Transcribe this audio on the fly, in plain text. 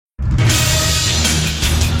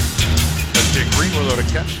without a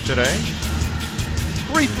catch today.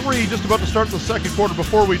 3-3, just about to start the second quarter.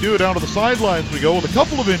 Before we do, down to the sidelines we go with a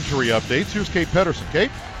couple of injury updates. Here's Kate Pedersen.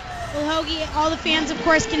 Kate? Well, Hoagie, all the fans, of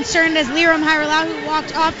course, concerned as Liram Hairolahu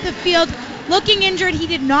walked off the field looking injured. He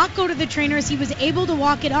did not go to the trainers. He was able to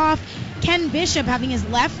walk it off. Ken Bishop having his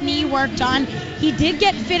left knee worked on. He did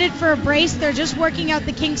get fitted for a brace. They're just working out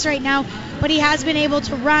the kinks right now, but he has been able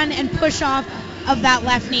to run and push off of that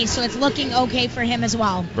left knee, so it's looking okay for him as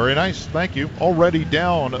well. Very nice, thank you. Already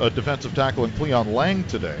down a defensive tackle in Cleon Lang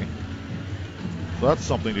today, so that's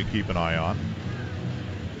something to keep an eye on.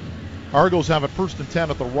 Argos have it 1st and 10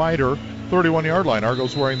 at the Rider 31-yard line.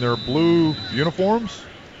 Argos wearing their blue uniforms,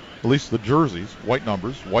 at least the jerseys, white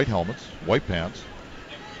numbers, white helmets, white pants.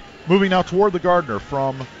 Moving now toward the Gardner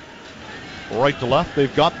from right to left.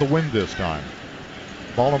 They've got the wind this time.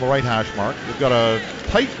 Ball on the right hash mark. They've got a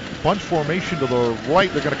tight bunch formation to the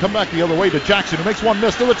right. They're going to come back the other way to Jackson, who makes one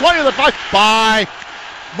miss to the 20 to the 5 by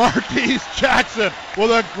Marquise Jackson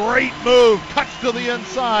with a great move. Cuts to the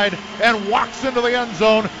inside and walks into the end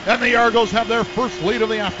zone, and the Argos have their first lead of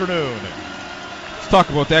the afternoon. Let's talk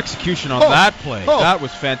about the execution on that play. That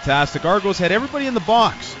was fantastic. Argos had everybody in the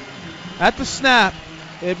box. At the snap,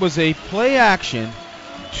 it was a play action.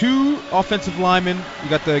 2 offensive linemen. You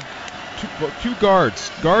got the two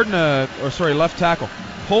guards, left tackle,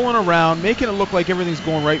 pulling around, making it look like everything's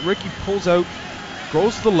going right. Ricky pulls out,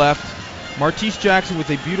 goes to the left. Marquise Jackson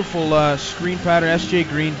with a beautiful screen pattern. S.J.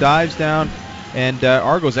 Green dives down, and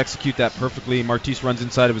Argos execute that perfectly. Marquise runs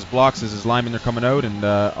inside of his blocks as his linemen are coming out, and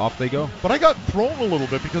off they go. But I got thrown a little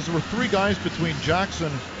bit because there were 3 guys between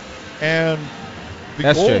Jackson and the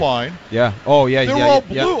SJ. goal line. Yeah. Oh, yeah. They were all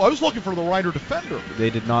blue. Yeah. I was looking for the Rider defender. They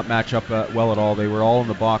did not match up well at all. They were all in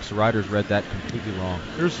the box. The Riders read that completely wrong.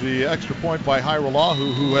 Here's the extra point by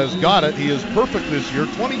Hairolahu, who has got it. He is perfect this year,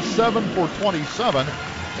 27 for 27,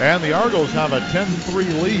 and the Argos have a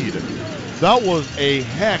 10-3 lead. That was a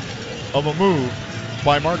heck of a move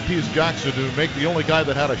by Marquise Jackson to make the only guy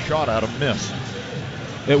that had a shot at him miss.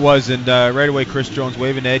 It was, and right away Chris Jones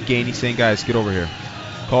waving to Ed Gainey saying, guys, get over here.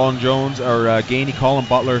 Colin Jones, or Gainey, Colin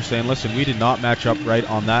Butler saying, listen, we did not match up right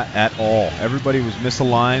on that at all. Everybody was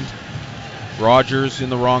misaligned. Rogers in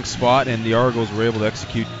the wrong spot, and the Argos were able to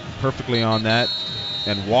execute perfectly on that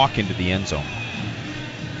and walk into the end zone.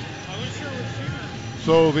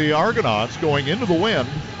 So the Argonauts going into the win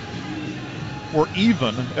were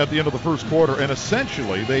even at the end of the first quarter, and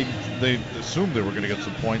essentially they assumed they were going to get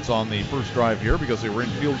some points on the first drive here because they were in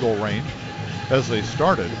field goal range as they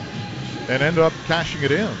started, and ended up cashing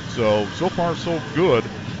it in. So far so good,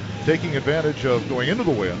 taking advantage of going into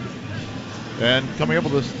the win and coming up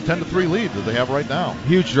with this 10-3 lead that they have right now.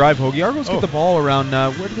 Huge drive, Hoagie. Argos get the ball around,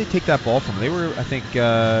 where did they take that ball from? They were, I think,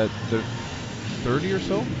 the 30 or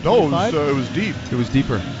so? No, it was deep. It was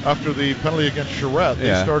deeper. After the penalty against Charette,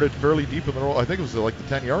 they started fairly deep in the roll. I think it was like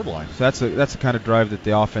the 10-yard line. So that's the kind of drive that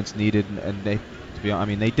the offense needed, and they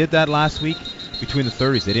did that last week between the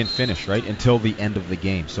 30s. They didn't finish, right, until the end of the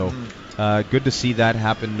game. So good to see that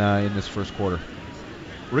happen in this first quarter.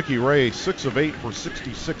 Ricky Ray, 6 of 8 for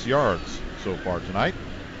 66 yards so far tonight.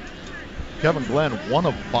 Kevin Glenn, 1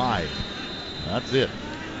 of 5. That's it.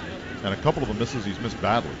 And a couple of the misses he's missed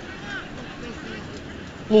badly.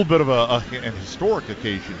 A little bit of an historic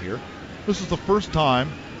occasion here. This is the first time.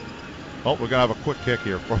 Oh, we're going to have a quick kick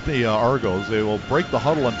here for the Argos. They will break the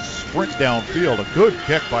huddle and sprint downfield. A good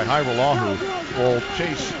kick by Hairolahu will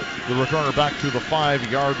chase the returner back to the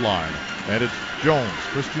 5-yard line. And it's Jones,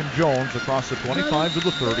 Christian Jones, across the 25 to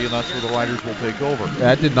the 30, and that's where the Riders will take over.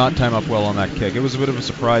 That did not time up well on that kick. It was a bit of a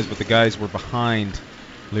surprise, but the guys were behind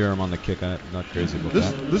Liram on the kick. I'm not crazy about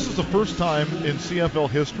that. This is the first time in CFL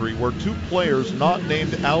history where 2 players not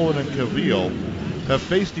named Allen and Cavill have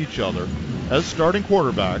faced each other as starting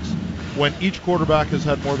quarterbacks when each quarterback has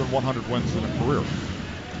had more than 100 wins in a career.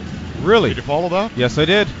 Really? Did you follow that? Yes, I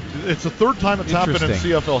did. It's the third time it's happened in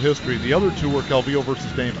CFL history. The other 2 were Calvillo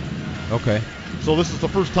versus Damon. Okay. So this is the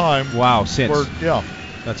first time. Wow, since. Yeah.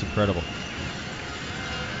 That's incredible.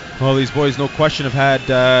 Well, these boys, no question, have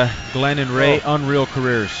had Glenn and Ray unreal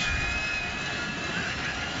careers.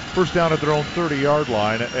 First down at their own 30-yard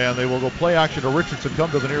line, and they will go play action to Richardson,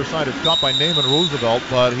 come to the near side. It's caught by Naaman Roosevelt,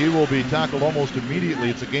 but he will be tackled almost immediately.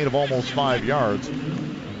 It's a gain of almost 5 yards.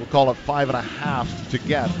 We'll call it 5.5 to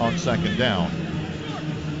get on second down.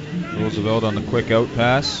 Roosevelt on the quick out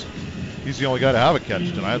pass. He's the only guy to have a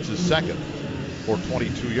catch tonight. It's his second for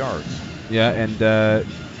 22 yards. Yeah, and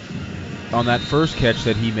on that first catch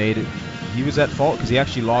that he made, he was at fault because he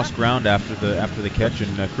actually lost ground after the catch,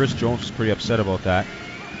 and Chris Jones was pretty upset about that.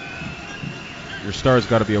 Your Stars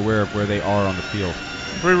got to be aware of where they are on the field.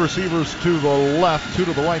 3 receivers to the left, 2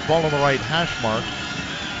 to the right, ball on the right hash mark.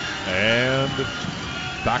 And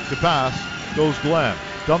back to pass goes Glenn.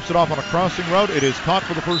 Dumps it off on a crossing route. It is caught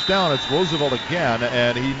for the first down. It's Roosevelt again,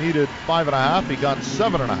 and he needed 5.5. He got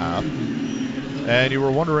 7.5. And you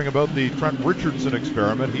were wondering about the Trent Richardson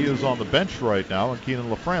experiment. He is on the bench right now, and Keenan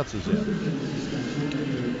LaFrance is in.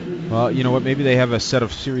 Well, you know what? Maybe they have a set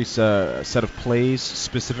of plays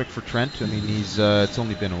specific for Trent. I mean, it's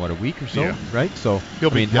only been a week or so, right? So,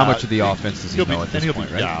 how much of the offense does he know at this point,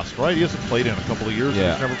 right? Gassed, right? He hasn't played in a couple of years.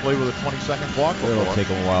 Yeah. He's never played with a 20-second clock before. It'll take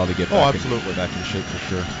him a while to get back in shape for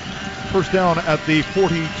sure. First down at the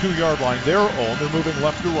 42-yard line. Their own. They're moving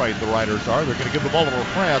left to right, the Riders are. They're going to give the ball to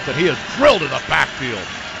LaFrance, and he is drilled in the backfield.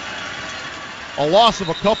 A loss of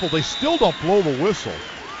a couple. They still don't blow the whistle.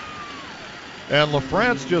 And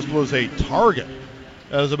LaFrance just was a target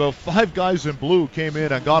as about 5 guys in blue came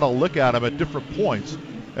in and got a lick at him at different points.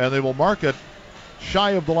 And they will mark it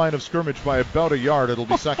shy of the line of scrimmage by about a yard. It'll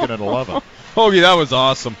be 2nd and 11. Hoagie, that was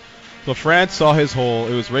awesome. LaFrance saw his hole.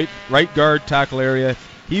 It was right guard tackle area.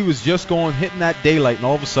 He was just hitting that daylight, and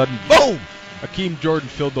all of a sudden, boom! Akeem Jordan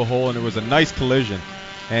filled the hole, and it was a nice collision.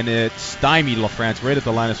 And it stymied LaFrance right at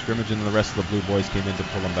the line of scrimmage, and then the rest of the Blue Boys came in to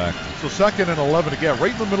pull him back. So 2nd and 11 again,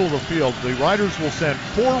 right in the middle of the field. The Riders will send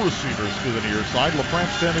 4 receivers to the near side.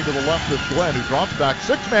 LaFrance standing to the left of Glenn, who drops back.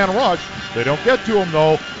 6-man rush. They don't get to him,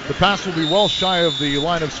 though. The pass will be well shy of the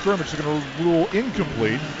line of scrimmage. They're going to rule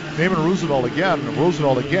incomplete. Naaman Roosevelt again.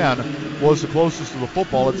 Roosevelt again was the closest to the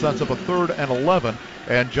football. It sets up a 3rd and 11.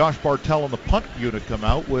 And Josh Bartell and the punt unit come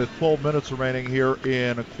out with 12 minutes remaining here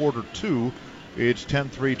in quarter 2. It's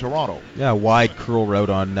 10-3 Toronto. Yeah, wide curl route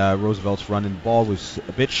on Roosevelt's run, and the ball was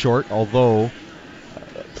a bit short, although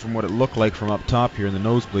from what it looked like from up top here in the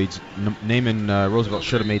nosebleeds, Naaman Roosevelt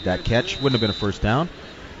should have made that catch. Wouldn't have been a first down,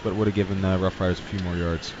 but would have given Roughriders a few more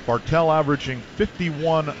yards. Bartell averaging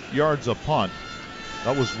 51 yards a punt.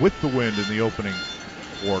 That was with the wind in the opening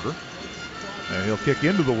quarter. And he'll kick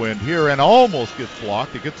into the wind here and almost gets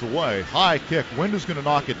blocked. It gets away. High kick. Wind is going to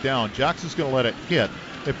knock it down. Jackson's going to let it hit.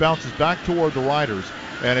 It bounces back toward the Riders,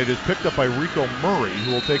 and it is picked up by Rico Murray,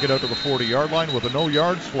 who will take it out to the 40-yard line with a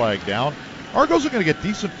no-yards flag down. Argos are going to get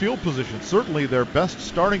decent field position, certainly their best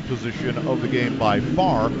starting position of the game by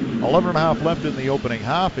far. 11.5 left in the opening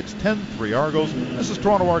half. It's 10-3 Argos. This is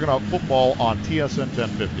Toronto Argonaut football on TSN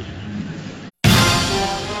 1050.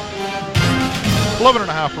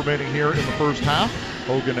 11.5 remaining here in the first half.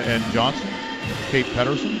 Hogan and Johnson, Kate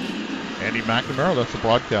Pedersen, Andy McNamara, that's the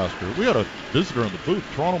broadcaster. We had a visitor in the booth,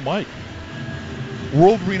 Toronto Mike.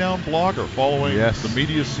 World-renowned blogger following the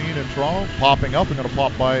media scene in Toronto, popping up. I'm going to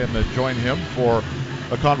pop by and join him for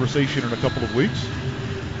a conversation in a couple of weeks.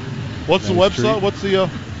 What's the website? What's the...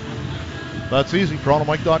 That's easy,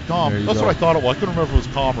 torontomike.com. That's what I thought it was. I couldn't remember if it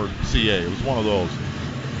was com or CA. It was one of those.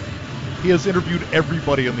 He has interviewed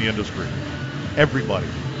everybody in the industry. Everybody.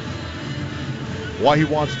 Why he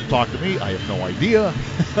wants to talk to me, I have no idea.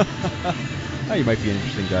 You might be an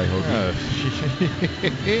interesting guy, Hogan.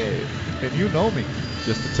 And you know me.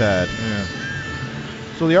 Just a tad. Yeah.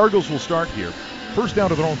 So the Argos will start here. First down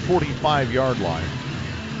to their own 45-yard line.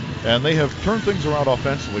 And they have turned things around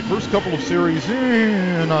offensively. First couple of series,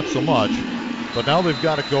 not so much. But now they've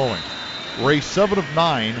got it going. Ray 7 of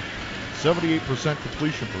 9, 78%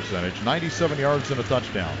 completion percentage, 97 yards and a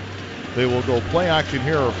touchdown. They will go play action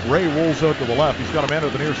here. Ray rolls out to the left. He's got a man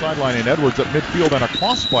at the near sideline in Edwards at midfield and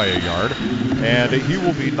across by a yard. And he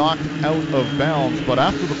will be knocked out of bounds. But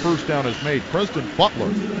after the first down is made, Preston Butler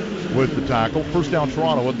with the tackle. First down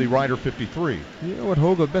Toronto at the Rider 53. You know what,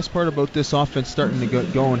 Hoga, the best part about this offense starting to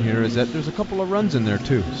get going here is that there's a couple of runs in there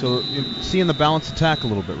too. So you're seeing the balanced attack a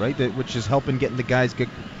little bit, right? Which is helping getting the guys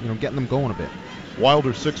getting them going a bit.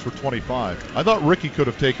 Wilder 6 for 25. I thought Ricky could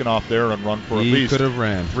have taken off there and run for at least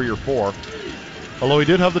 3 or 4. Although he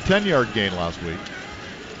did have the 10-yard gain last week.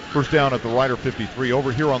 First down at the Rider 53.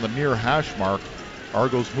 Over here on the near hash mark,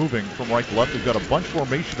 Argos moving from right to left. They've got a bunch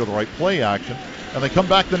formation to the right, play action. And they come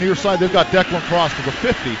back to the near side. They've got Declan Cross to the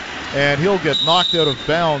 50. And he'll get knocked out of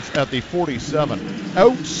bounds at the 47.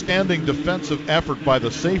 Outstanding defensive effort by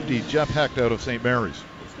the safety, Jeff Hecht, out of St. Mary's.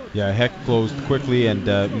 Yeah, Heck closed quickly and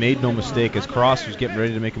made no mistake as Cross was getting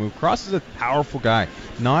ready to make a move. Cross is a powerful guy,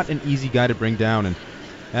 not an easy guy to bring down. And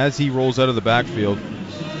as he rolls out of the backfield,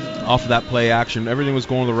 off of that play action, everything was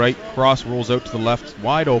going to the right. Cross rolls out to the left,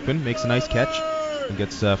 wide open, makes a nice catch, and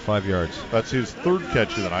gets 5 yards. That's his third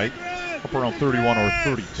catch of the night, up around 31 or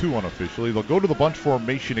 32 unofficially. They'll go to the bunch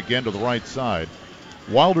formation again to the right side.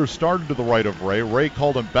 Wilder started to the right of Ray. Ray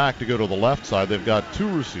called him back to go to the left side. They've got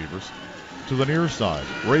 2 receivers. to the near side.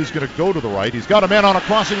 Ray's going to go to the right. He's got a man on a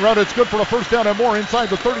crossing route. It's good for a first down and more inside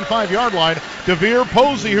the 35-yard line. DeVere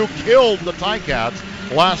Posey, who killed the Ticats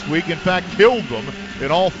last week, in fact, killed them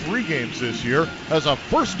in all 3 games this year, has a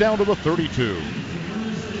first down to the 32.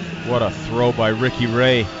 What a throw by Ricky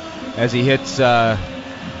Ray as he hits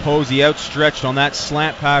Posey outstretched on that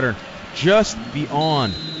slant pattern, just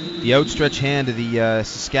beyond the outstretched hand of the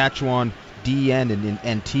Saskatchewan D end in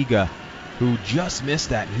Antigua, who just missed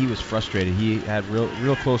that. He was frustrated. He had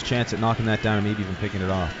real close chance at knocking that down and maybe even picking it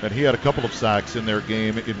off. And he had a couple of sacks in their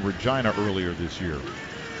game in Regina earlier this year.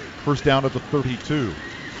 First down at the 32.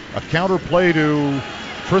 A counter play to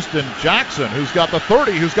Tristan Jackson, who's got the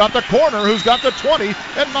 30, who's got the corner, who's got the 20,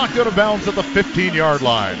 and knocked out of bounds at the 15-yard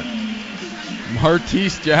line.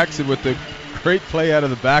 Martise Jackson with the great play out of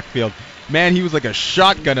the backfield. Man, he was like a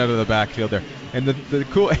shotgun out of the backfield there. And the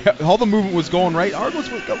cool, all the movement was going right. Argos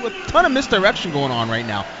with a ton of misdirection going on right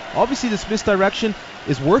now. Obviously, this misdirection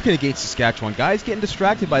is working against Saskatchewan. Guys getting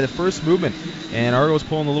distracted by the first movement. And Argos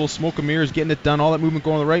pulling the little smoke and mirrors, getting it done. All that movement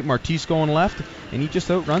going to the right. Martise going left. And he just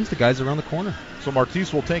outruns the guys around the corner. So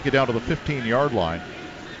Martise will take it down to the 15-yard line.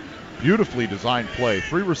 Beautifully designed play.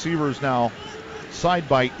 3 receivers now side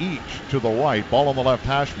by each to the right. Ball on the left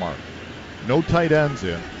hash mark. No tight ends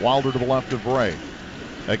in. Wilder to the left of Ray.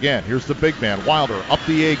 Again, here's the big man. Wilder up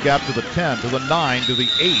the A gap to the 10, to the 9, to the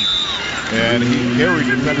 8. And he carried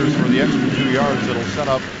defenders for the extra 2 yards. It'll set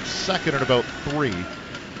up second and about 3.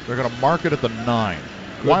 They're going to mark it at the 9.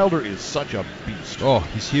 Wilder is such a beast. Oh,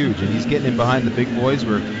 he's huge, and he's getting in behind the big boys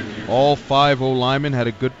where all 5 O-linemen had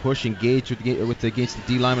a good push engaged against the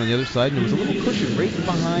D lineman on the other side, and there was a little cushion right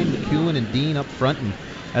behind McEwen and Dean up front, and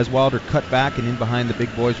as Wilder cut back and in behind the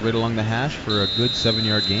big boys right along the hash for a good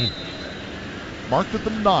 7-yard gain. Marked at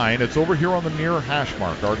the 9. It's over here on the near hash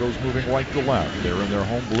mark. Argos moving right to left. They're in their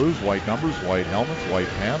home blues, white numbers, white helmets, white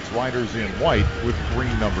pants. Riders in white with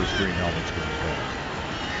green numbers, green helmets, green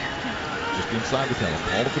pants. Just inside the 10.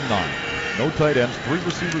 Ball at the 9. No tight ends. 3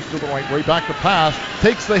 receivers to the right. Ray back to pass.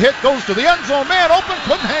 Takes the hit. Goes to the end zone. Man open.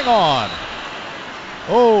 Couldn't hang on.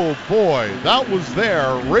 Oh, boy. That was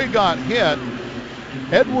there. Ray got hit.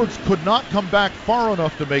 Edwards could not come back far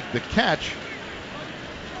enough to make the catch.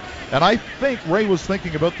 And I think Ray was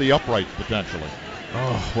thinking about the uprights potentially.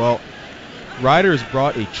 Oh, well, Riders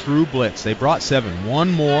brought a true blitz. They brought 7.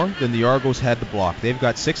 1 more than the Argos had to block. They've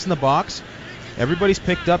got 6 in the box. Everybody's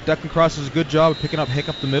picked up. Declan Cross does a good job of picking up Hick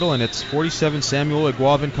up the middle, and it's 47 Samuel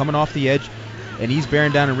Iguavin coming off the edge, and he's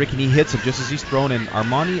bearing down on Ricky, and he hits him just as he's thrown. And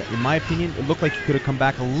Armani, in my opinion, it looked like he could have come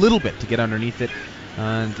back a little bit to get underneath it,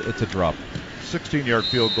 and it's a drop. 16-yard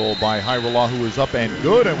field goal by Hyrola, who is up and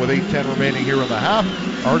good, and with 8:10 remaining here in the half,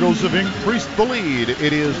 Argos have increased the lead.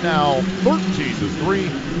 It is now 13-3.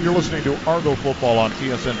 You're listening to Argo Football on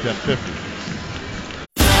TSN 1050.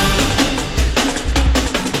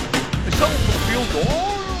 They settled for the field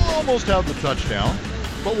goal, almost have the touchdown,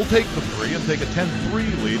 but we'll take the 3 and take a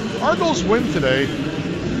 10-3 lead. Argos win today,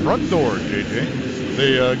 front door, JJ.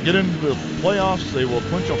 They get into the playoffs. They will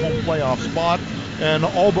clinch a home playoff spot and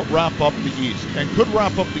all but wrap up the East, and could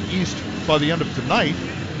wrap up the East by the end of tonight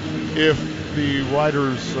if the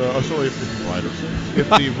if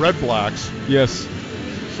the Red Blacks yes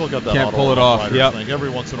still got that can't pull it off. Yeah,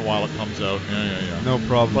 every once in a while it comes out. Yeah. No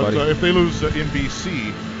problem, but buddy. If they lose in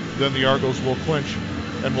BC, then the Argos will clinch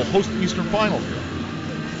and will host the Eastern Final here.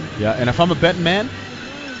 Yeah, and if I'm a betting man,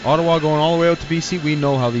 Ottawa going all the way out to BC, we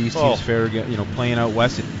know how the East teams fare. Playing out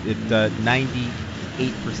west, it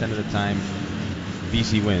 98% of the time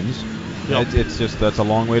BC wins. Yep. It's just that's a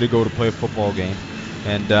long way to go to play a football game,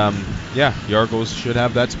 and the Argos should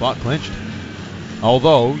have that spot clinched.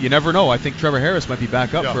 Although you never know, I think Trevor Harris might be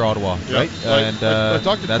back up for Ottawa, right? And that's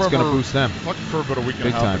going to boost them. I talked to Trevor about a week and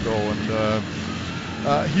a half ago,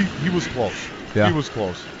 and he was close. Yeah. He was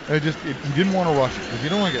close. He didn't want to rush it because you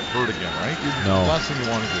don't want to get hurt again, right? No. The last thing you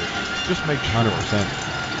want to do. Just make sure. 100%.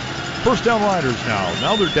 First down Riders now.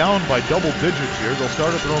 Now they're down by double digits here. They'll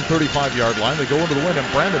start at their own 35-yard line. They go into the wind,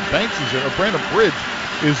 and Brandon Bridge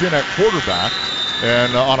is in at quarterback.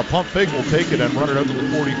 And on a pump fake, will take it and run it out to the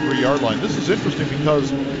 43-yard line. This is interesting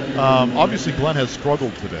because obviously Glenn has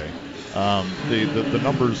struggled today. The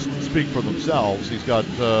numbers speak for themselves. He's got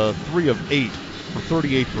 3 of 8 for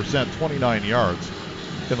 38%, 29 yards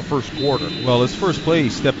in the first quarter. Well, his first play, he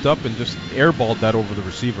stepped up and just airballed that over the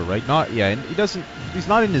receiver, right? And he's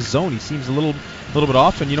not in his zone. He seems a little bit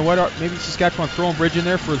off. And you know what? Maybe Saskatchewan throwing Bridge in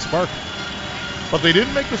there for a spark. But they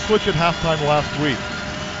didn't make the switch at halftime last week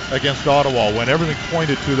against Ottawa when everything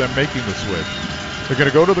pointed to them making the switch. They're going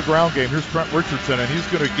to go to the ground game. Here's Trent Richardson, and he's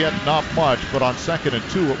going to get not much, but on 2nd and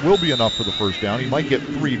 2, it will be enough for the first down. He might get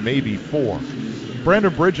 3, maybe 4.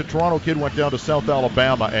 Brandon Bridge, a Toronto kid, went down to South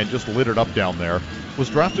Alabama and just lit it up down there. Was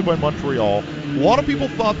drafted by Montreal. A lot of people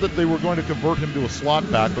thought that they were going to convert him to a slot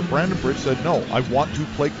back, but Brandon Bridge said, no, I want to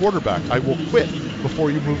play quarterback. I will quit before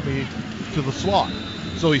you move me to the slot.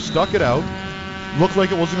 So he stuck it out. Looked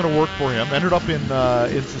like it wasn't going to work for him. Ended up in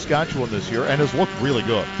Saskatchewan this year and has looked really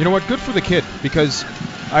good. You know what? Good for the kid, because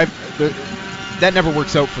that never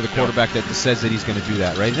works out for the quarterback that says that he's going to do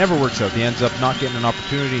that, right? It never works out. He ends up not getting an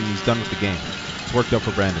opportunity, and he's done with the game. It's worked out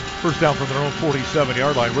for Brandon. First down from their own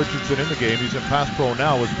 47-yard line. Richardson in the game. He's in pass pro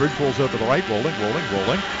now as Bridge rolls out to the right,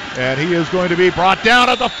 rolling. And he is going to be brought down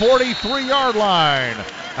at the 43-yard line.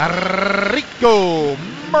 Rico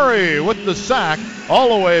Murray with the sack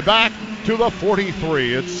all the way back to the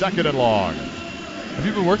 43. It's second and long. Have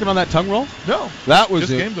you been working on that tongue roll? No. That was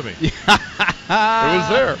just came to me. It was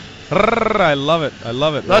there. I love it.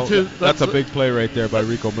 That's a big play right there by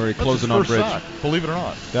Rico Murray, closing on Bridge. Sack, believe it or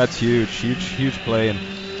not. That's huge play. And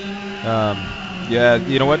yeah,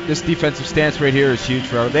 you know what? This defensive stance right here is huge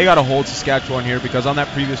for. They got to hold Saskatchewan here, because on that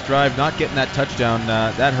previous drive, not getting that touchdown,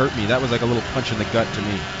 that hurt me. That was like a little punch in the gut to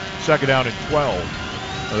me. Second down and 12.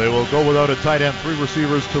 They will go without a tight end. 3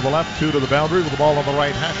 receivers to the left, 2 to the boundary with the ball on the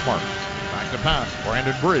right hash mark. Back to pass.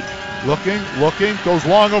 Brandon Bridge looking, goes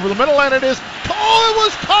long over the middle, and it was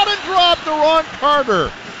caught and dropped to Ron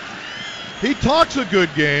Carter. He talks a good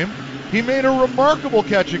game. He made a remarkable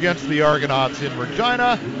catch against the Argonauts in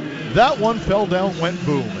Regina. That one fell down, went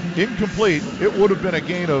boom. Incomplete. It would have been a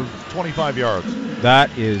gain of 25 yards.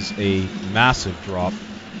 That is a massive drop.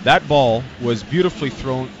 That ball was beautifully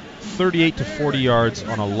thrown 38 to 40 yards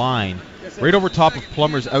on a line, right over top of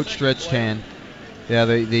Plummer's outstretched hand. Yeah,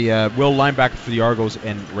 the Will linebacker for the Argos,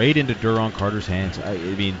 and right into Duron Carter's hands. I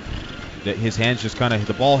mean, his hands just kind of,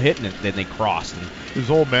 the ball hit, and then they crossed. His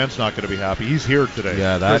old man's not going to be happy. He's here today.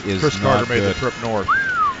 Yeah, Chris Carter made the trip north.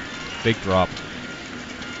 Big drop.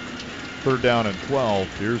 Third down and 12.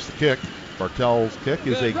 Here's the kick. Bartel's kick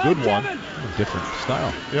is a good one. Different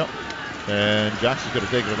style. Yep. And Jackson's going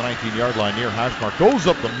to take it to the 19-yard line near hash mark. Goes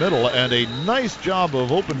up the middle, and a nice job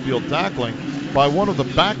of open field tackling by one of the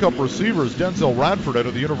backup receivers, Denzel Radford, out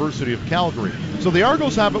of the University of Calgary. So the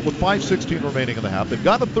Argos have it with 5:16 remaining in the half. They've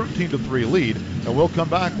got a 13-3 lead, and we'll come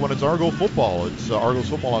back when it's Argo football. It's Argos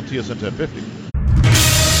football on TSN 1050.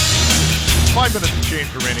 5 minutes of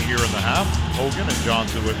change remaining here in the half. Hogan and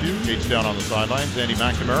Johnson with you. Gates down on the sidelines. Andy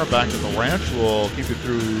McNamara back at the ranch. We'll keep you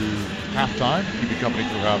through halftime, keep you company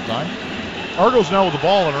through halftime. Argos now with the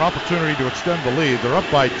ball and an opportunity to extend the lead. They're up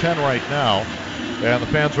by 10 right now. And the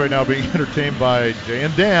fans right now being entertained by Jay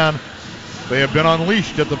and Dan. They have been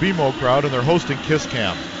unleashed at the BMO crowd, and they're hosting Kiss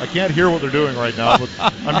Cam. I can't hear what they're doing right now, but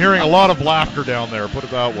I'm hearing a lot of laughter down there, put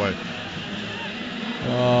it that way.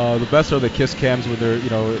 The best are the Kiss Cams when they're,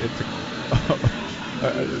 it's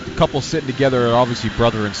a couple sitting together, obviously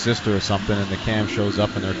brother and sister or something, and the cam shows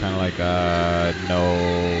up and they're kind of like, no.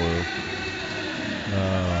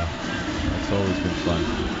 That's always been fun.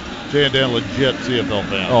 Jay and Dan, legit CFL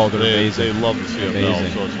fans. Oh, they're amazing. They love the CFL,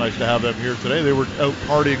 amazing. So it's nice to have them here today. They were out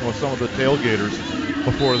partying with some of the tailgaters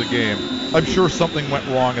before the game. I'm sure something went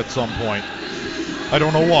wrong at some point. I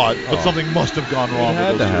don't know what, but something must have gone wrong.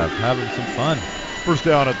 Had to having some fun. First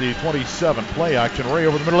down at the 27, play action. Ray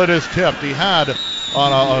over the middle, it is tipped. He had,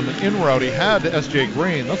 on an in route, he had S.J.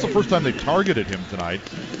 Green. That's the first time they targeted him tonight,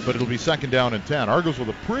 but it'll be second down and 10. Argos with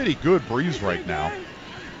a pretty good breeze right now,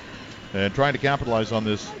 and trying to capitalize on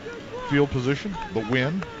this field position, the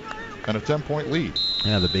win, and a 10-point lead.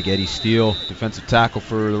 Yeah, the big Eddie Steele, defensive tackle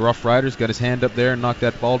for the Roughriders, got his hand up there and knocked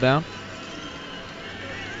that ball down.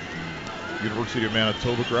 University of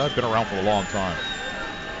Manitoba grad, been around for a long time.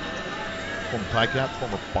 Former Ticat,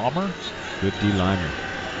 former Bomber. Good D lineman.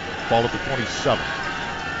 Ball at the 27.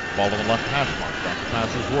 Ball to the left hash mark. Back to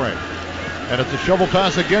pass his way. And it's a shovel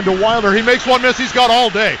pass again to Wilder. He makes one miss. He's got all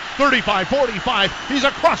day. 35, 45. He's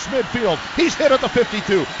across midfield. He's hit at the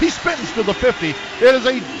 52. He spins to the 50. It is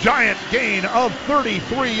a giant gain of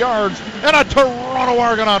 33 yards and a Toronto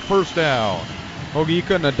Argonaut first down. Hoagie, you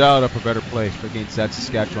couldn't have dialed up a better play against that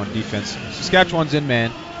Saskatchewan defense. Saskatchewan's in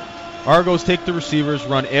man. Argos take the receivers,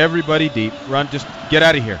 run everybody deep, just get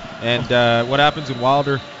out of here. And what happens when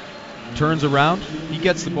Wilder turns around? He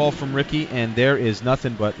gets the ball from Ricky, and there is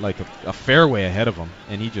nothing but like a fairway ahead of him,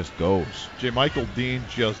 and he just goes. J. Michael Dean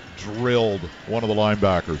just drilled one of the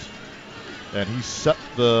linebackers, and he set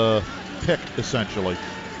the pick, essentially,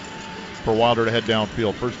 for Wilder to head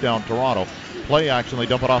downfield. First down, Toronto. Play action, they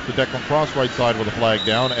dump it off to Declan Cross right side with a flag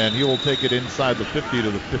down, and he will take it inside the 50 to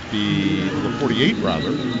the 48 rather.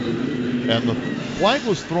 And the flag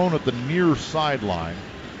was thrown at the near sideline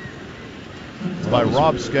by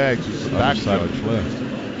Rob Skaggs, who's the backside of the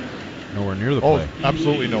Nowhere near the play. Oh,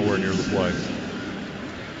 absolutely nowhere near the play.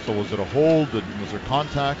 So was it a hold? Was there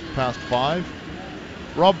contact past 5?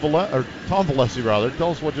 Tom Valesi, rather,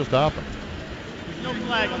 tell us what just happened. There's no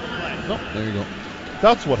flag on the play. No, There you go.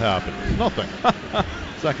 that's what happened. Nothing.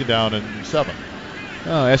 Second down and 7.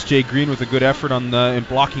 S.J. Green with a good effort in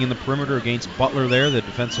blocking in the perimeter against Butler there, the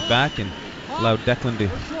defensive back, and allowed Declan to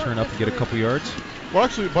turn up and get a couple yards. Well,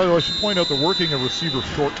 actually, by the way, I should point out they're working a receiver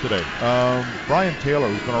short today. Brian Taylor,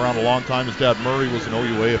 who's been around a long time, his dad Murray was an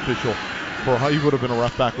OUA official for how he would have been a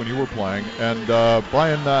ref back when you were playing. And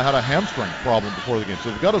Brian had a hamstring problem before the game. So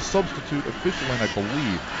they've got a substitute official in, I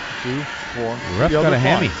believe. 2, 4. The ref got a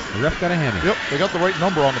hammy. Yep, they got the right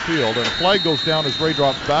number on the field. And a flag goes down as Ray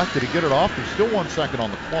drops back. Did he get it off? There's still 1 second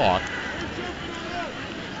on the clock.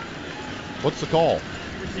 What's the call?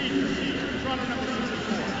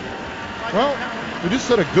 Well, we just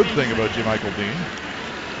said a good thing about J. Michael Dean.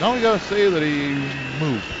 Now we got to say that he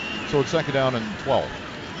moved. So it's second down and 12.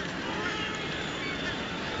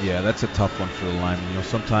 Yeah, that's a tough one for the lineman. You know,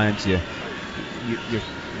 sometimes your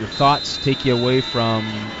thoughts take you away from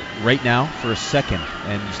right now for a second,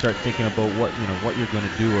 and you start thinking about what you're going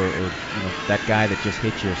to do, or that guy that just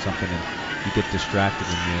hit you or something, and you get distracted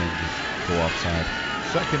and you go offside.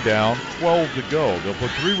 Second down, 12 to go. They'll put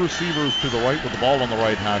 3 receivers to the right with the ball on the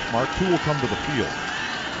right hash mark. 2 will come to the field.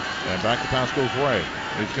 And back to pass goes Ray.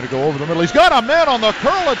 He's going to go over the middle. He's got a man on the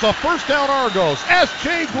curl. It's a first down Argos.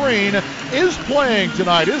 S.J. Green is playing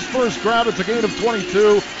tonight. His first grab, it's a gain of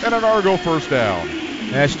 22 and an Argo first down.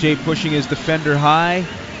 S.J. pushing his defender high,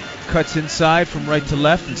 cuts inside from right to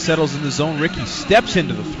left and settles in the zone. Ricky steps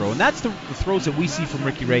into the throw, and that's the throws that we see from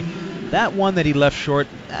Ricky Ray. That one that he left short,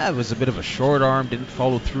 that was a bit of a short arm, didn't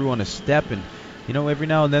follow through on his step, and every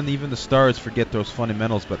now and then even the stars forget those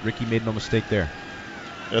fundamentals, but Ricky made no mistake there.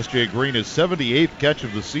 S.J. Green, his 78th catch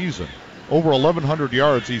of the season. Over 1,100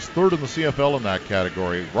 yards. He's third in the CFL in that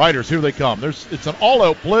category. Riders, here they come. It's an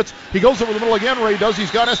all-out blitz. He goes over the middle again, Ray does.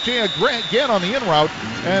 He's got S.J. again on the in route,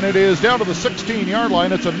 and it is down to the 16-yard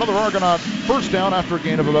line. It's another Argonaut first down after a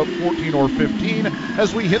gain of about 14 or 15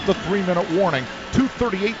 as we hit the 3-minute warning.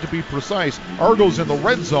 2:38 to be precise. Argos in the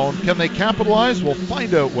red zone. Can they capitalize? We'll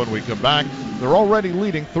find out when we come back. They're already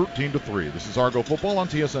leading 13-3. This is Argo football on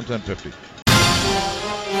TSN 1050.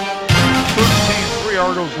 13-3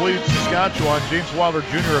 Argos lead Saskatchewan. James Wilder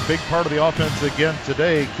Jr. a big part of the offense again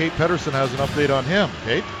today. Kate Pedersen has an update on him.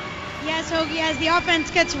 Kate? Yes, Hoagie, as the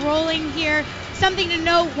offense gets rolling here, something to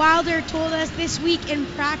note, Wilder told us this week in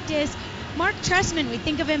practice, Mark Trestman, we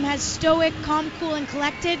think of him as stoic, calm, cool, and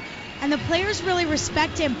collected, and the players really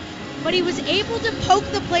respect him. But he was able to poke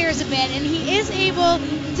the players a bit, and he is able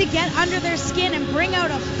to get under their skin and bring out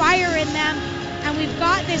a fire in them. And we've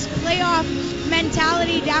got this playoff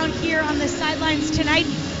mentality down here on the sidelines tonight.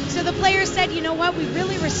 So the players said, you know what, we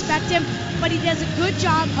really respect him, but he does a good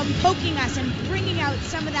job of poking us and bringing out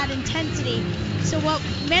some of that intensity. So what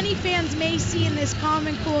many fans may see in this calm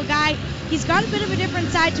and cool guy, he's got a bit of a different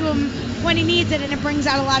side to him when he needs it, and it brings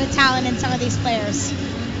out a lot of talent in some of these players.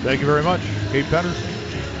 Thank you very much, Kate Pedersen.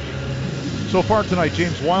 So far tonight,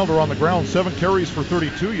 James Wilder on the ground, 7 carries for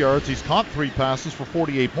 32 yards. He's caught 3 passes for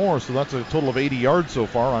 48 more, so that's a total of 80 yards so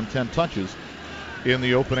far on 10 touches in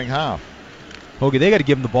the opening half. Hoagie, they got to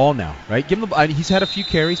give him the ball now, right? Give him he's had a few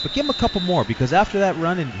carries, but give him a couple more, because after that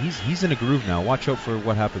run, and he's in a groove now. Watch out for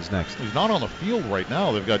what happens next. He's not on the field right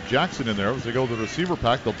now. They've got Jackson in there. As they go to the receiver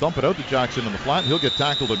pack, they'll dump it out to Jackson in the flat. He'll get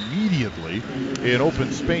tackled immediately in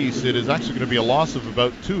open space. It is actually going to be a loss of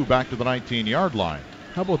about 2 back to the 19-yard line.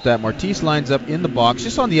 How about that? Martise lines up in the box,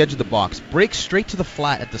 just on the edge of the box, breaks straight to the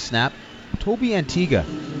flat at the snap. Toby Antigua,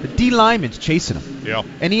 the D lineman's chasing him. Yeah.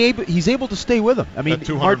 And he's able to stay with him. I mean, at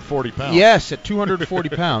 240 pounds. Yes, at 240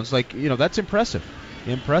 pounds. That's impressive.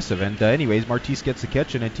 And anyways, Martise gets the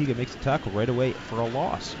catch, and Antigua makes the tackle right away for a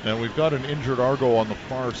loss. And we've got an injured Argo on the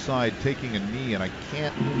far side taking a knee, and I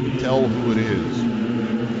can't tell who it is.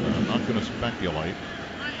 I'm not going to speculate.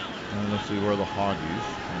 Let's see where the Hoggies.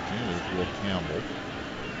 Okay, there's Will Campbell.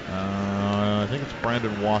 I think it's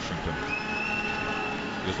Brandon Washington,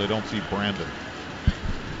 because I don't see Brandon.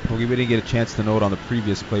 Well, we didn't get a chance to note on the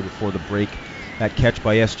previous play before the break that catch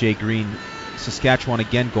by S.J. Green. Saskatchewan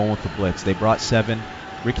again going with the blitz. They brought 7.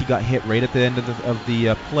 Ricky got hit right at the end of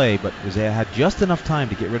the play, but they had just enough time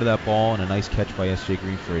to get rid of that ball, and a nice catch by S.J.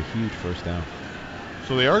 Green for a huge first down.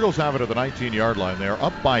 So the Argos have it at the 19-yard line. They are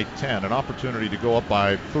up by 10, an opportunity to go up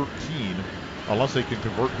by 13. Unless they can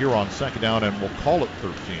convert here on second down, and we'll call it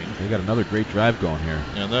 13. They got another great drive going here.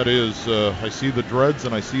 And that is, I see the dreads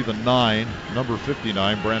and I see the 9, number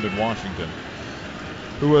 59, Brandon Washington,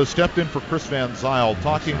 who has stepped in for Chris Van Zyl,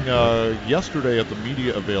 talking yesterday at the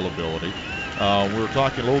media availability We were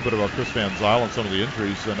talking a little bit about Chris Van Zyl and some of the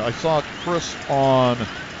injuries, and I saw Chris on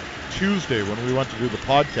Tuesday when we went to do the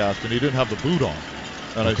podcast, and he didn't have the boot on.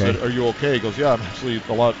 And I said, "Are you okay?" He goes, "Yeah, I'm actually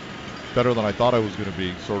a lot better than I thought I was going to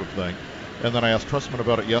be," sort of thing. And then I asked Trustman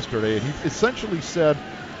about it yesterday, and he essentially said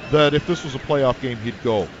that if this was a playoff game, he'd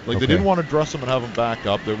go. Like, they didn't want to dress him and have him back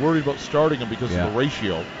up. They're worried about starting him because of the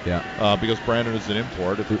ratio. Because Brandon is an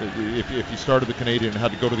import. If he started the Canadian and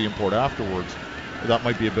had to go to the import afterwards, that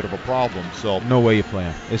might be a bit of a problem. So no way you play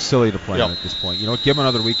him. It's silly to play him at this point. You know, give him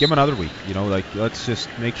another week. Give him another week. You know, like, let's just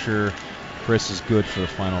make sure Chris is good for the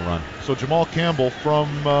final run. So Jamal Campbell from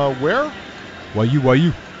where?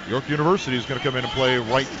 YU. York University is going to come in and play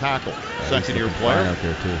right tackle. Second-year player. Out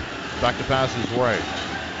there too. Back to pass his way.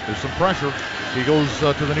 There's some pressure. He goes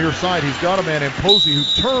to the near side. He's got a man in Posey who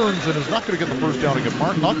turns and is not going to get the first down again.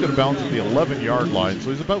 Mark not going to bounce at the 11-yard line, so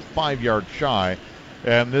he's about 5 yards shy.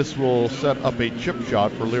 And this will set up a chip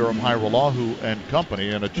shot for Liram Hairolahu and company,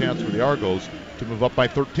 and a chance for the Argos to move up by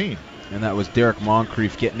 13. And that was Derek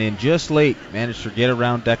Moncrief getting in just late. Managed to get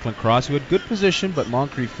around Declan Cross, who had good position, but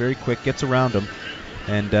Moncrief very quick, gets around him,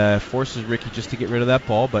 and forces Ricky just to get rid of that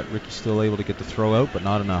ball, but Ricky's still able to get the throw out, but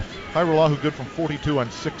not enough. Hairolahu good from 42 on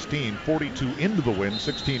 16, 42 into the wind,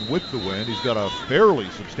 16 with the wind. He's got a fairly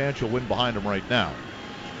substantial wind behind him right now.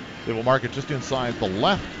 They will mark it just inside the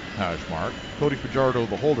left hash mark. Cody Fajardo,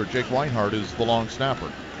 the holder. Jake Reinhardt is the long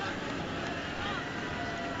snapper.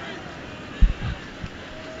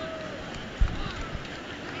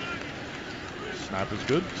 Snap is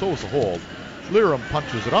good. So is the hold. Liram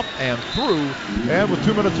punches it up and through. And with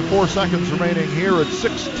 2 minutes and 4 seconds remaining here at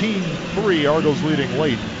 16-3, Argos leading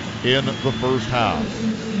late in the first half.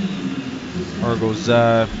 Argos,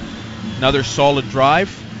 another solid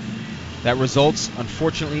drive. That results,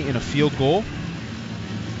 unfortunately, in a field goal.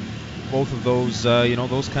 Both of those,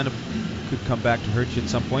 those kind of could come back to hurt you at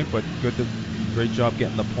some point, but great job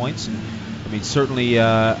getting the points. I mean, certainly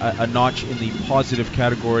a notch in the positive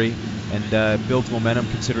category, and builds momentum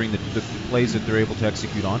considering the plays that they're able to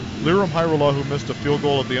execute on. Liram Hairolahu missed a field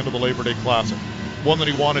goal at the end of the Labor Day Classic, one that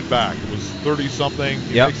he wanted back. It was 30-something.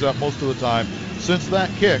 He makes that most of the time. Since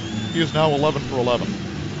that kick, he is now 11 for 11.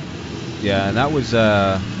 Yeah, and that was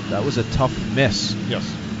a tough miss.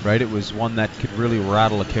 Yes. Right, it was one that could really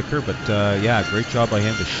rattle a kicker, but great job by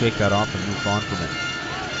him to shake that off and move on from it.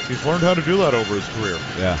 He's learned how to do that over his career.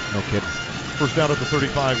 Yeah, no kidding. First down at the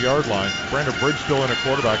 35-yard line. Brandon Bridge still in at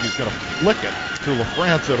quarterback. He's going to flick it to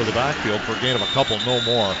LaFrance out of the backfield for a gain of a couple, no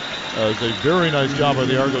more. It's a very nice job by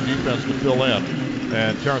the Argo defense to fill in.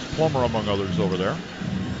 And Terrence Plummer, among others, over there.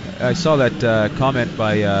 I saw that comment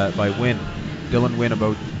by Dylan Wynn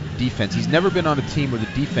about defense. He's never been on a team where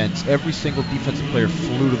the defense, every single defensive player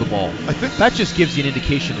flew to the ball. I think that just gives you an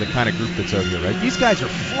indication of the kind of group that's out here, right? These guys are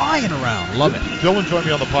flying around. Love it. Dylan joined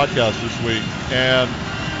me on the podcast this week, and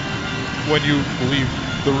when you leave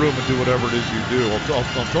the room and do whatever it is you do,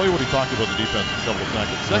 I'll tell you what he talked about the defense in a couple of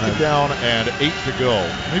seconds. Second down and 8 to go,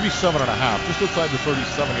 maybe 7.5, just outside the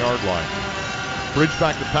 37-yard line. Bridge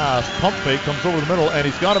back to pass, pump fake, comes over the middle, and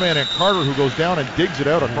he's got a man in Carter who goes down and digs it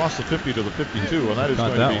out across the 50 to the 52, and that is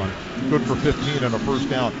going to be good for 15 and a first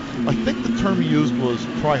down. I think the term he used was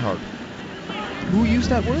try hard. Who used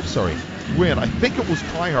that word? Sorry. Win. I think it was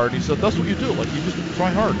try hard. He said that's what you do. Like, you just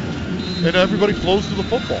try hard. And everybody flows to the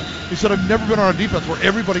football. He said, I've never been on a defense where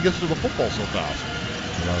everybody gets to the football so fast.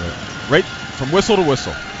 Love it. Right from whistle to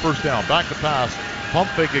whistle. First down, back to pass. Pump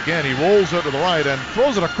fake again. He rolls out to the right and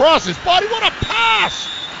throws it across his body. What a pass!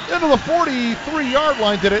 Into the 43-yard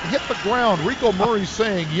line. Did it hit the ground? Rico Murray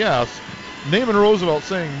saying yes. Naaman Roosevelt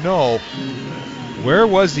saying no. Where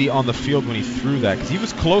was he on the field when he threw that? Because he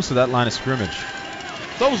was close to that line of scrimmage.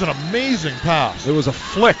 That was an amazing pass. It was a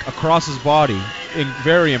flick across his body.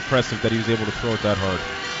 Very impressive that he was able to throw it that hard.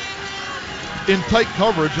 In tight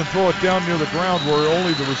coverage and throw it down near the ground where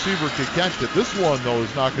only the receiver could catch it. This one, though,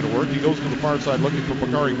 is not going to work. He goes to the far side looking for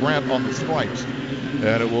Bakari Grant on the stripes.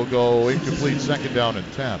 And it will go incomplete, second down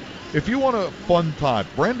and 10. If you want a fun time,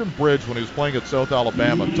 Brandon Bridge, when he was playing at South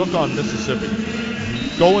Alabama, took on Mississippi.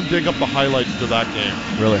 Go and dig up the highlights to that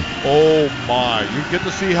game. Really? Oh, my. You get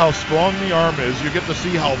to see how strong the arm is. You get to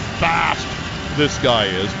see how fast this guy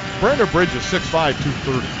is. Brandon Bridge is 6'5",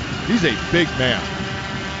 230. He's a big man.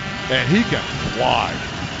 And he can fly.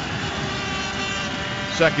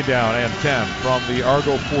 Second down and 10 from the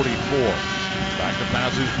Argo 44. Back to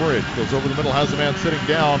pass is Bridge. Goes over the middle, has a man sitting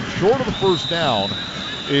down. Short of the first down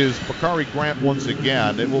is Bakari Grant once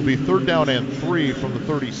again. It will be third down and 3 from the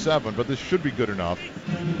 37, but this should be good enough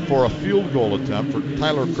for a field goal attempt for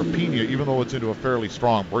Tyler Crapina, even though it's into a fairly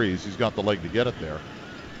strong breeze. He's got the leg to get it there.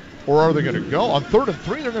 Or are they going to go? On 3rd and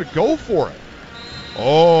 3, they're going to go for it.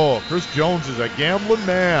 Oh, Chris Jones is a gambling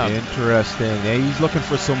man. Interesting. Yeah, he's looking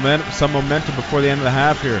for some momentum before the end of the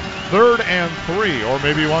half here. 3rd and 3, or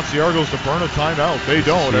maybe he wants the Argos to burn a timeout. They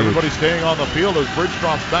don't. Everybody's staying on the field as Bridge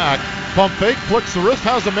drops back. Pump fake, flicks the wrist,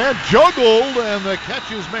 has a man juggled, and the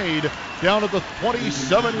catch is made down at the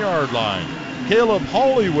 27-yard line. Caleb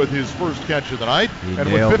Hawley with his first catch of the night.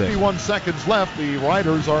 And with 51 seconds left, the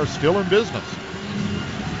Riders are still in business.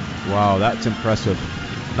 Wow, that's impressive.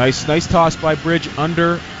 Nice toss by Bridge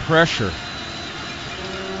under pressure.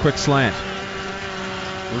 Quick slant.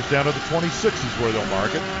 First down to the 26 is where they'll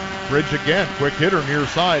mark it. Bridge again, quick hitter near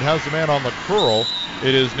side, has the man on the curl.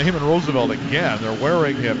 It is Naaman Roosevelt again. They're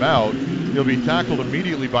wearing him out. He'll be tackled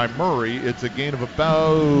immediately by Murray. It's a gain of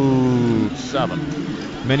about 7.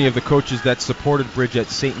 Many of the coaches that supported Bridge at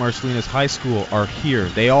St. Marcelina's High School are here.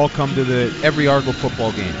 They all come to every Argo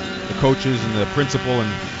football game. The coaches and the principal, and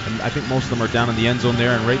I think most of them are down in the end zone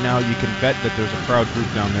there, and right now you can bet that there's a crowd group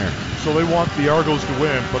down there. So they want the Argos to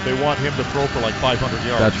win, but they want him to throw for like 500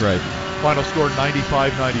 yards. That's right. Final score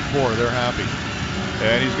 95-94. They're happy.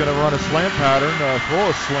 And he's going to run a slant pattern, throw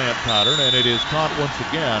a slant pattern, and it is caught once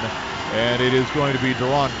again. And it is going to be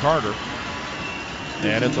Deron Carter.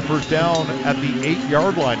 And it's a first down at the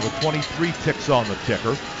 8-yard line with 23 ticks on the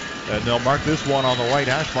ticker. And they'll mark this one on the right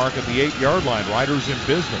hash mark at the 8-yard line. Riders in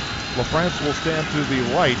business. LaFrance will stand to the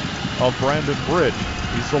right of Brandon Bridge.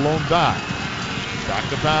 He's the lone back. Back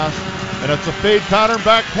to pass. And it's a fade pattern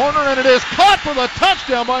back corner, and it is caught for the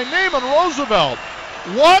touchdown by Naaman Roosevelt.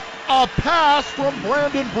 What a pass from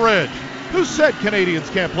Brandon Bridge. Who said Canadians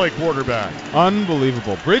can't play quarterback?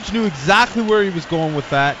 Unbelievable. Bridge knew exactly where he was going with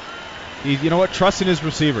that. You know what? Trust in his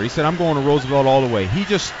receiver. He said, I'm going to Roosevelt all the way. He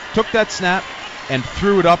just took that snap and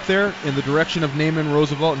threw it up there in the direction of Naaman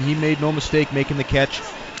Roosevelt, and he made no mistake making the catch.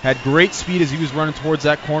 Had great speed as he was running towards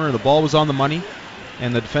that corner. The ball was on the money,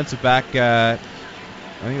 and the defensive back, I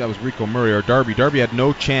think that was Rico Murray or Darby. Darby had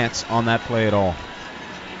no chance on that play at all.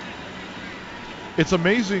 It's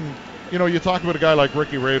amazing. You know, you talk about a guy like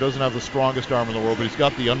Ricky Ray, who doesn't have the strongest arm in the world, but he's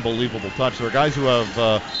got the unbelievable touch. There are guys who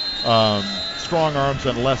have strong arms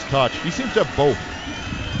and less touch. He seems to have both.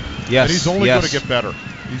 Yes. And he's only going to get better.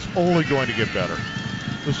 He's only going to get better.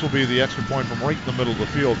 This will be the extra point from right in the middle of the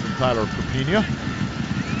field from Tyler Crapina.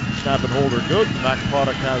 Snap and hold are good. Mac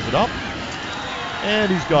Product has it up.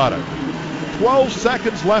 And he's got it. 12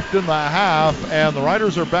 seconds left in the half, and the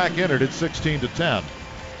Riders are back in it at 16-10.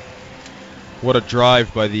 What a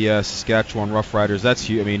drive by the Saskatchewan Roughriders. That's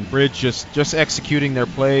huge. I mean, Bridge just executing their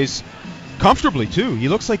plays comfortably, too. He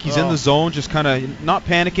looks like he's in the zone, just kind of not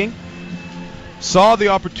panicking. Saw the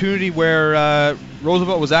opportunity where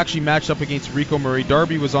Roosevelt was actually matched up against Rico Murray.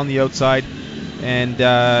 Darby was on the outside, and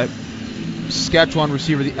Saskatchewan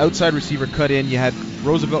receiver, the outside receiver, cut in. You had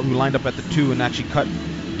Roosevelt who lined up at the 2 and actually cut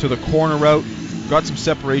to the corner route. Got some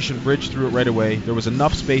separation. Bridge threw it right away. There was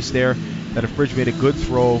enough space there that if Bridge made a good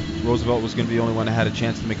throw, Roosevelt was going to be the only one that had a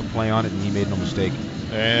chance to make a play on it, and he made no mistake.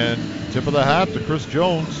 And tip of the hat to Chris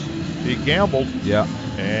Jones. He gambled. Yeah.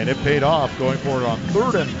 And it paid off going for it on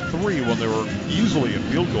 3rd and 3 when they were easily in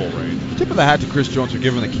field goal range. Tip of the hat to Chris Jones for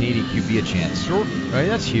giving the Canadian QB a chance. Sure. Right?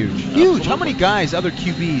 That's huge. Absolutely. Huge. How many guys, other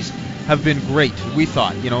QBs, have been great, we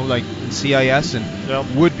thought, like in CIS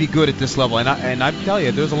and would be good at this level. And I tell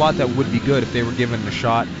you, there's a lot that would be good if they were given a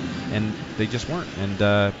shot, and they just weren't. And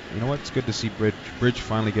you know what? It's good to see Bridge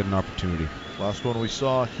finally get an opportunity. Last one we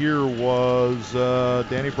saw here was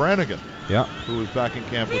Danny Brannigan. Yeah. Who was back in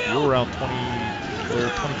camp with you around 20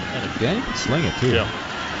 minutes. Danny can sling it, too. Yeah.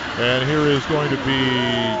 And here is going to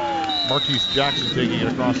be Marquise Jackson taking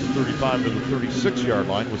it across the 35 to the 36-yard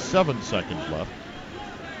line with 7 seconds left.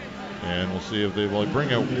 And we'll see if they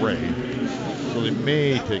bring out Ray. So they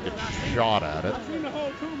may take a shot at it.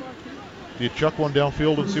 Do you chuck one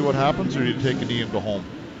downfield and see what happens, or do you take a knee and go home?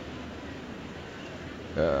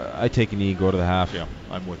 I take a knee and go to the half. Yeah,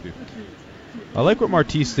 I'm with you. I like what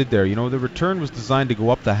Martise did there. The return was designed to go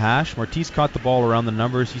up the hash. Martise caught the ball around the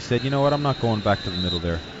numbers. He said, you know what, I'm not going back to the middle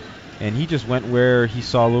there. And he just went where he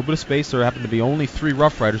saw a little bit of space. There happened to be only 3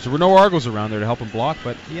 Roughriders. There were no Argos around there to help him block,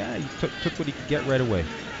 but yeah, he took what he could get right away.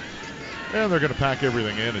 And they're going to pack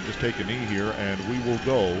everything in and just take a knee here, and we will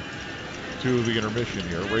go to the intermission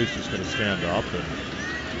here. Ray's just going to stand up,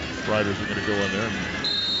 and Riders are going to go in there and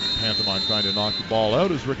pantomime trying to knock the ball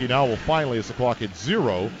out as Ricky now will finally, as the clock hits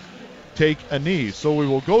 0, take a knee. So we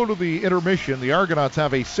will go to the intermission. The Argonauts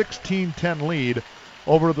have a 16-10 lead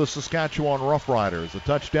over the Saskatchewan Roughriders. A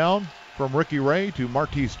touchdown from Ricky Ray to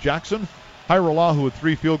Martise Jackson. Hairolahu with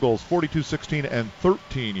 3 field goals, 42-16 and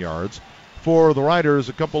 13 yards. For the Riders,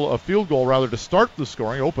 a field goal rather to start the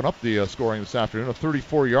scoring, open up the scoring this afternoon, a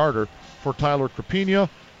 34-yarder for Tyler Crapina.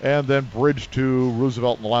 and then bridged to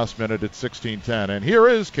Roosevelt in the last minute at 16-10. And here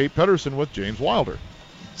is Kate Pedersen with James Wilder.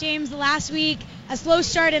 James, last week, a slow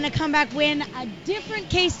start and a comeback win. A different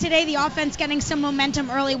case today, the offense getting some momentum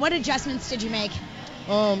early. What adjustments did you make?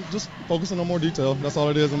 Just focusing on more detail. That's all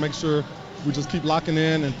it is, and make sure we just keep locking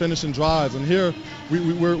in and finishing drives. And here,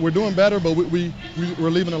 we're doing better, but we're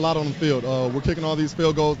leaving a lot on the field. We're kicking all these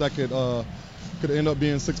field goals that could end up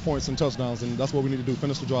being 6 points and touchdowns, and that's what we need to do,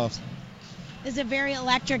 finish the drives. This is a very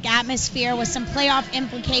electric atmosphere with some playoff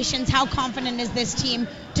implications. How confident is this team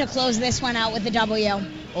to close this one out with a W?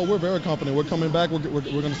 Oh, we're very confident. We're coming back. We're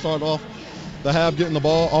going to start off the half getting the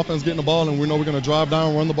ball, offense getting the ball, and we know we're going to drive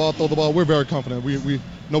down, run the ball, throw the ball. We're very confident. We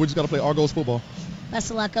know we just got to play Argos football.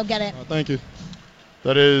 Best of luck. Go get it. Thank you.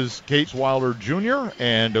 That is Kate Wilder Jr.,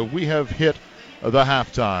 and we have hit the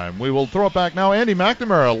halftime. We will throw it back now. Andy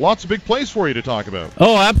McNamara, lots of big plays for you to talk about.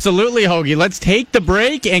 Oh, absolutely, Hoagie. Let's take the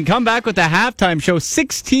break and come back with the halftime show.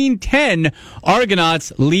 16-10,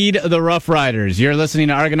 Argonauts lead the Roughriders. You're listening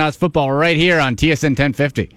to Argonauts football right here on TSN 1050.